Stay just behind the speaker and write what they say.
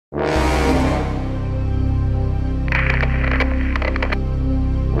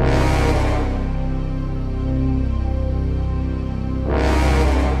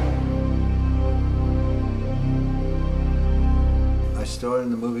started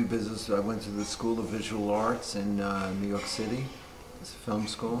in the movie business. I went to the School of Visual Arts in New York City. It's a film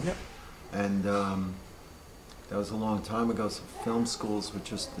school. Yep. And that was a long time ago, so film schools were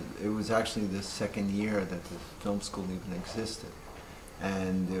just, it was actually the second year that the film school even existed.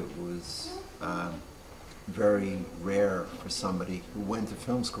 And it was very rare for somebody who went to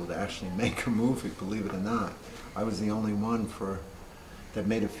film school to actually make a movie, believe it or not. I was the only one that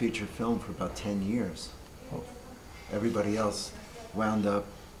made a feature film for about 10 years. Everybody else wound up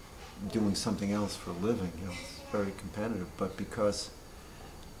doing something else for a living. You know, it's very competitive, but because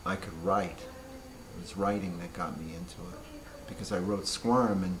I could write, it was writing that got me into it. Because I wrote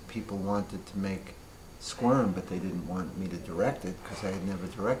Squirm, and people wanted to make Squirm, but they didn't want me to direct it because I had never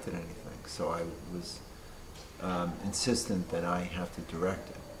directed anything. So I was insistent that I have to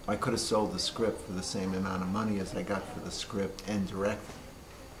direct it. I could have sold the script for the same amount of money as I got for the script and directing.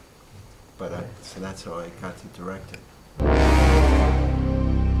 But so that's how I got to direct it.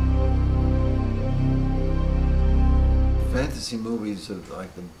 Fantasy movies are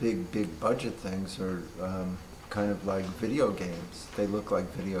like the big budget things are kind of like video games. They look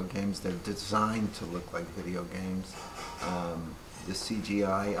like video games. They're designed to look like video games. The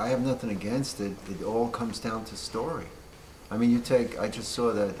CGI, I have nothing against it. It all comes down to story. I mean, I just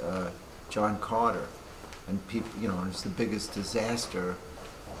saw that John Carter, and people, you know, it's the biggest disaster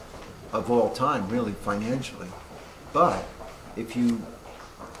of all time, really, financially. But if you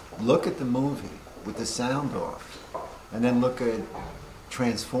look at the movie with the sound off, and then look at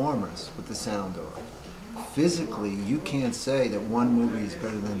Transformers with the sound off, physically, you can't say that one movie is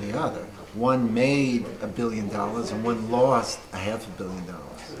better than the other. One made $1 billion and one lost $500 million.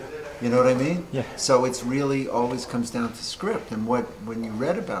 You know what I mean? Yeah. So it's really always comes down to script. And when you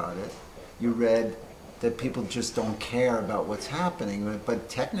read about it, you read that people just don't care about what's happening. But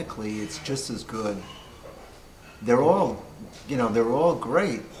technically, it's just as good. They're all, you know, they're all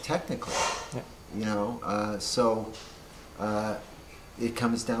great technically. Yeah. You know, so it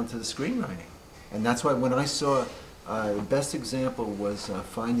comes down to the screenwriting. And that's why when I saw, the best example was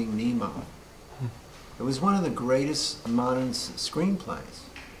Finding Nemo. It was one of the greatest modern screenplays,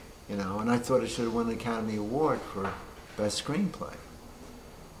 you know, and I thought it should have won the Academy Award for Best Screenplay.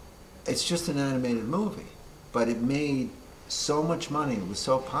 It's just an animated movie, but it made so much money. It was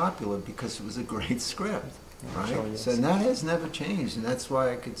so popular because it was a great script, right? Sure, yes. So that has never changed, and that's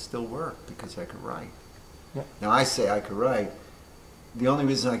why I could still work, because I could write. Yeah. Now I say I could write. The only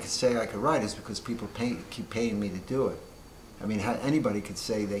reason I could say I could write is because people keep paying me to do it. I mean, anybody could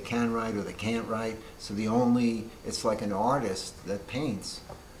say they can write or they can't write. So it's like an artist that paints.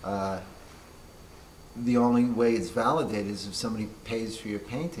 The only way it's validated is if somebody pays for your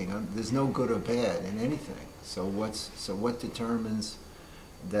painting. There's no good or bad in anything. So what determines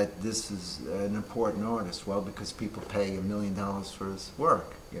that this is an important artist? Well, because people pay $1 million for his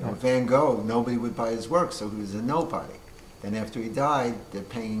work. You know, Van Gogh, nobody would buy his work, so he was a nobody. And after he died, they're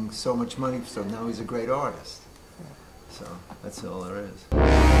paying so much money, so now he's a great artist. So that's all there is.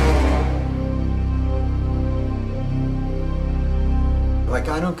 Like,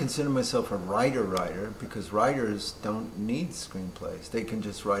 I don't consider myself a writer, because writers don't need screenplays. They can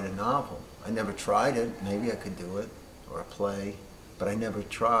just write a novel. I never tried it. Maybe I could do it, or a play, but I never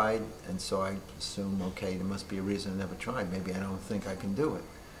tried, and so I assume, okay, there must be a reason I never tried. Maybe I don't think I can do it.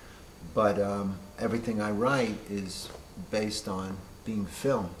 But everything I write is based on being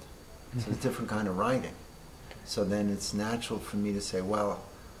filmed. So it's a different kind of writing. So then it's natural for me to say, well,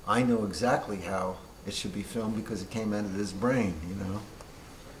 I know exactly how it should be filmed because it came out of this brain, you know?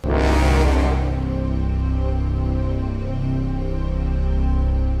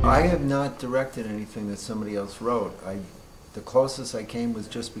 I have not directed anything that somebody else wrote. The closest I came was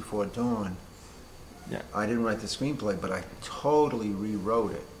Just Before Dawn. Yeah. I didn't write the screenplay, but I totally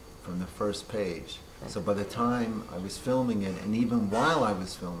rewrote it from the first page. So by the time I was filming it, and even while I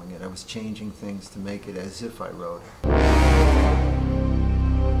was filming it, I was changing things to make it as if I wrote it.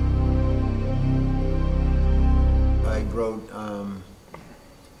 I wrote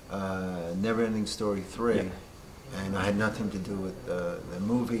Never Ending Story 3, yeah. And I had nothing to do with the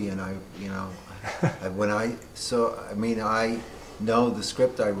movie, and I know the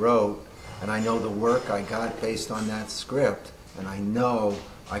script I wrote, and I know the work I got based on that script, and I know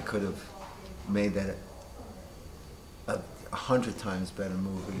I could have made that a 100 times better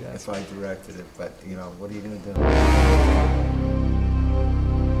movie if I directed it, but you know, what are you going to do?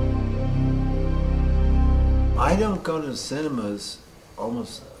 I don't go to the cinemas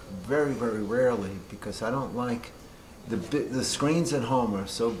almost very rarely because I don't like the screens at home are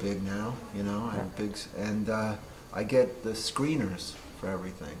so big now, you know, I have big, and I get the screeners for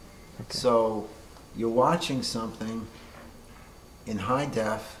everything. Okay. So you're watching something in high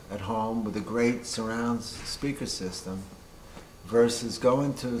def at home with a great surround speaker system versus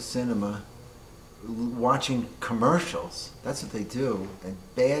going to a cinema, watching commercials. That's what they do, and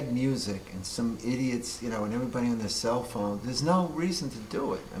bad music and some idiots, you know, and everybody on their cell phone. There's no reason to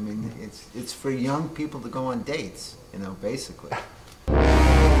do it. I mean, it's for young people to go on dates, you know, basically.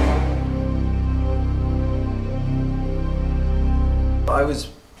 I was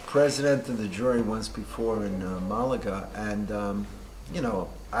president of the jury once before in Malaga, and you know,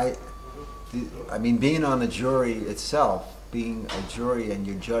 I mean, being on the jury itself, being a jury and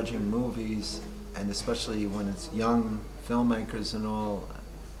you're judging movies, and especially when it's young filmmakers and all,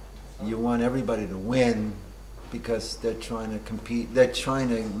 you want everybody to win because they're trying to compete, they're trying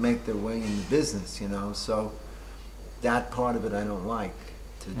to make their way in the business, you know, so that part of it I don't like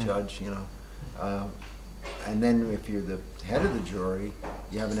to judge, you know. And then if you're the head of the jury,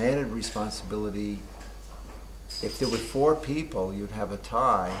 you have an added responsibility. If there were 4 people, you'd have a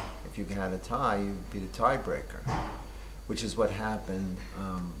tie. If you had a tie, you'd be the tiebreaker, which is what happened.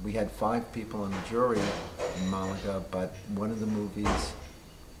 We had 5 people on the jury in Malaga, but one of the movies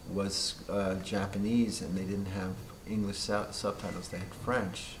was Japanese, and they didn't have English subtitles. They had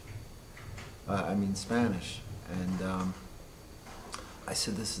French, I mean Spanish. And I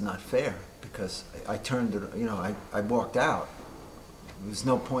said, this is not fair, because I turned it, you know, I walked out. There's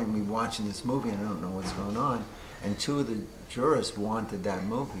no point in me watching this movie and I don't know what's going on. And 2 of the jurors wanted that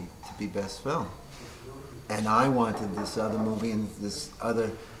movie to be best film. And I wanted this other movie and this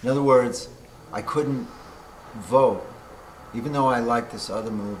other, in other words, I couldn't vote, even though I liked this other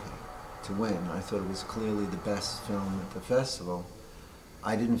movie to win. I thought it was clearly the best film at the festival.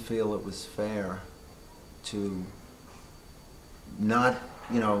 I didn't feel it was fair to not,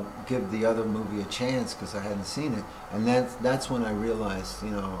 you know, give the other movie a chance because I hadn't seen it. And that's when I realized,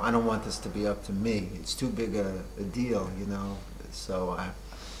 you know, I don't want this to be up to me. It's too big a deal, you know. So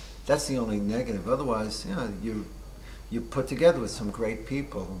that's the only negative. Otherwise, you know, you put together with some great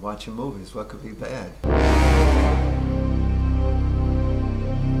people watching movies. What could be bad?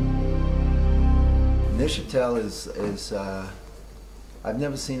 Neuchâtel is I've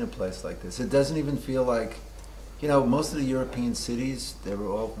never seen a place like this. It doesn't even feel like, you know, most of the European cities, they were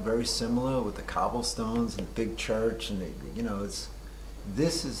all very similar with the cobblestones and the big church, and they, you know,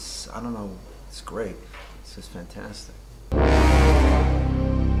 this is, I don't know, it's great. It's just fantastic.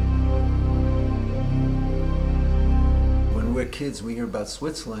 When we're kids, we hear about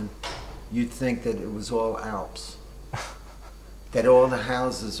Switzerland, you'd think that it was all Alps. That all the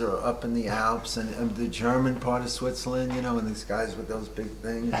houses are up in the Alps, and the German part of Switzerland, you know, and these guys with those big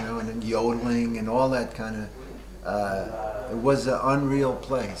things, you know, and then yodeling and all that kind of, it was an unreal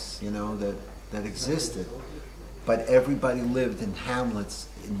place, you know, that existed. But everybody lived in hamlets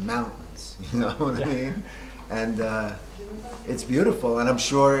in mountains, you know what I mean? And it's beautiful, and I'm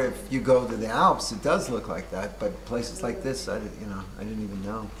sure if you go to the Alps, it does look like that, but places like this, I didn't even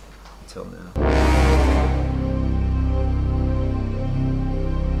know until now.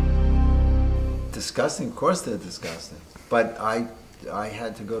 Disgusting, of course they're disgusting, but I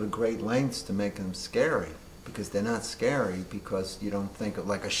had to go to great lengths to make them scary, because they're not scary because you don't think of,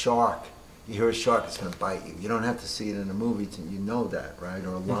 like a shark. You hear a shark, it's going to bite you. You don't have to see it in a movie to, you know that, right?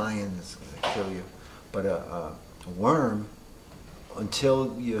 Or a lion is going to kill you. But a worm,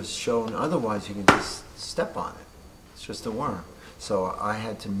 until you're shown otherwise, you can just step on it. It's just a worm. So I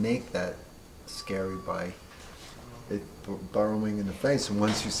had to make that scary by it burrowing in the face, and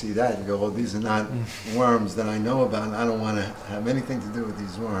once you see that, you go, well, these are not worms that I know about, and I don't want to have anything to do with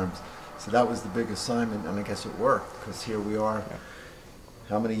these worms. So that was the big assignment, and I guess it worked, because here we are,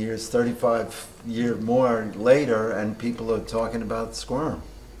 how many years, 35 years more later, and people are talking about squirm,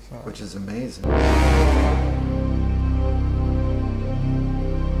 which is amazing.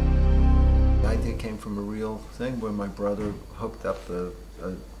 The idea came from a real thing where my brother hooked up a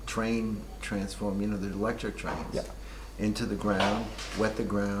train transformer, you know, the electric trains, into the ground, wet the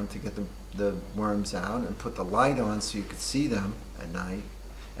ground to get the worms out, and put the light on so you could see them at night.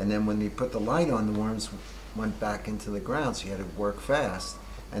 And then when you put the light on, the worms went back into the ground, so you had to work fast.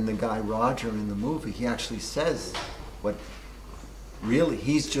 And the guy Roger in the movie, he actually says what really,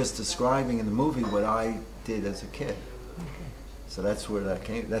 he's just describing in the movie what I did as a kid. So that's where that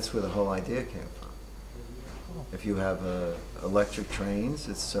came, that's where the whole idea came from. If you have electric trains,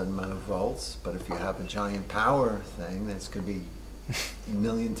 it's a certain amount of volts, but if you have a giant power thing, that's going to be a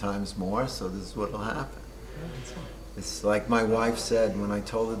million times more, so this is what will happen. It's like my wife said when I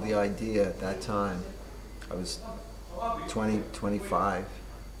told her the idea at that time. I was 20, 25,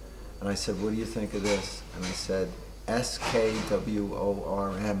 and I said, what do you think of this? And I said, SKWORM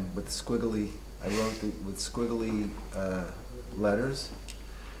with squiggly, I wrote it with squiggly letters,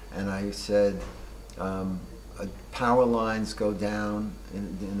 and I said, power lines go down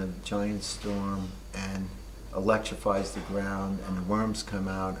in a giant storm and electrifies the ground, and the worms come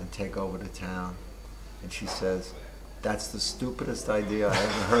out and take over the town. And she says, that's the stupidest idea I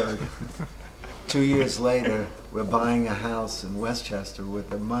ever heard. 2 years later, we're buying a house in Westchester with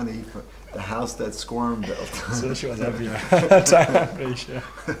the money for the house that Squirm built. So she was happy. Sure.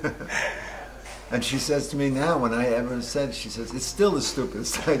 And she says to me now, when I ever said, she says, it's still the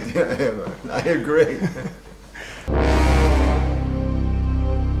stupidest idea ever. And I agree.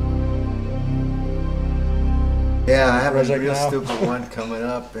 Yeah, I have a real stupid one coming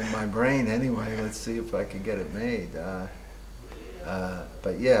up in my brain anyway. Let's see if I can get it made.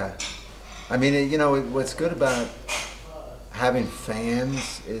 But yeah, I mean, you know, what's good about having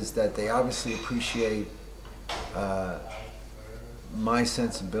fans is that they obviously appreciate my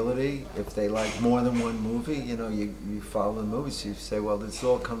sensibility. If they like more than one movie, you know, you follow the movies, so you say, well, this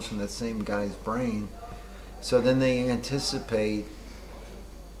all comes from that same guy's brain. So then they anticipate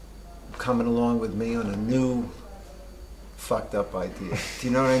coming along with me on a new fucked up idea. Do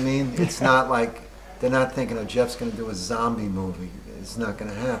you know what I mean? It's not like, they're not thinking, oh, Jeff's going to do a zombie movie. It's not going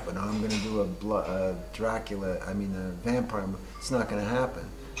to happen. Or I'm going to do a vampire movie. It's not going to happen.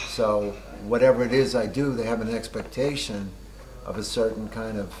 So whatever it is I do, they have an expectation of a certain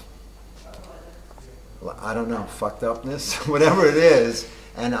kind of, I don't know, fucked upness, whatever it is.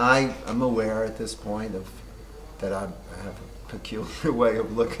 And I'm aware at this point of that I have a peculiar way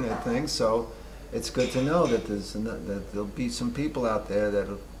of looking at things. So it's good to know that that there'll be some people out there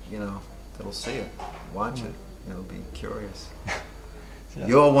that'll, you know, that'll see it, watch it, you know, be curious. Yeah.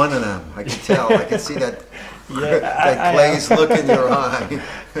 You're one of them. I can tell. I can see that that glazed look in your eye.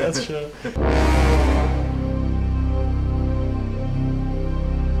 That's true.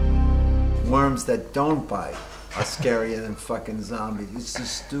 Worms that don't bite are scarier than fucking zombies. It's the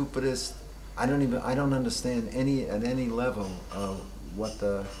stupidest. I don't understand at any level what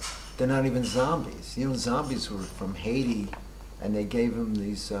they're not even zombies. You know, zombies were from Haiti, and they gave them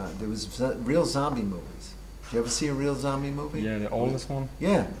these. There was real zombie movies. Did you ever see a real zombie movie? Yeah, the oldest one.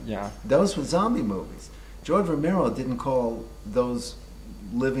 Yeah. Yeah. Those were zombie movies. George Romero didn't call those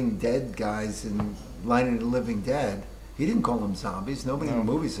living dead guys in Line of the Living Dead. He didn't call them zombies. Nobody in the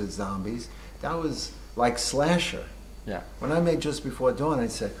movie said zombies. That was like slasher. Yeah. When I made Just Before Dawn, I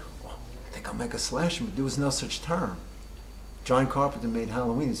said, oh, I think I'll make a slasher movie. There was no such term. John Carpenter made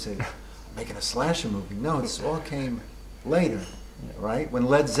Halloween. He said, I'm making a slasher movie. No, it all came later, right? When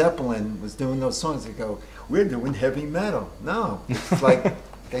Led Zeppelin was doing those songs, they go, we're doing heavy metal. No, it's like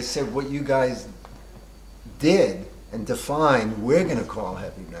they said what you guys did and defined, we're going to call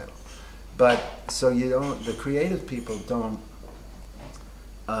heavy metal. But so you don't, the creative people don't,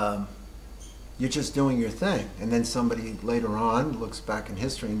 you're just doing your thing. And then somebody later on looks back in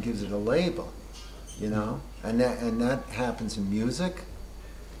history and gives it a label, you know? And that happens in music.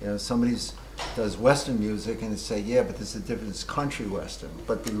 You know, somebody does Western music and they say, yeah, but there's a difference, it's country Western.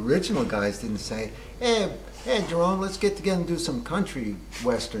 But the original guys didn't say, hey, Jerome, let's get together and do some country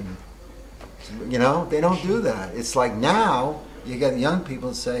Western. You know, they don't do that. It's like now, you get young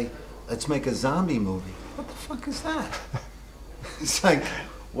people say, let's make a zombie movie. What the fuck is that? It's like,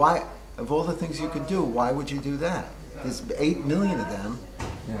 why, of all the things you could do, why would you do that? There's 8 million of them.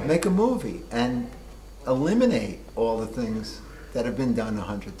 Yeah. Make a movie and eliminate all the things that have been done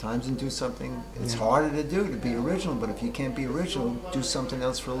 100 times and do something. It's harder to do, to be original, but if you can't be original, do something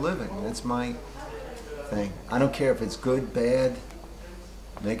else for a living. That's my thing. I don't care if it's good, bad,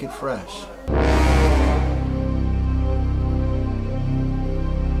 make it fresh.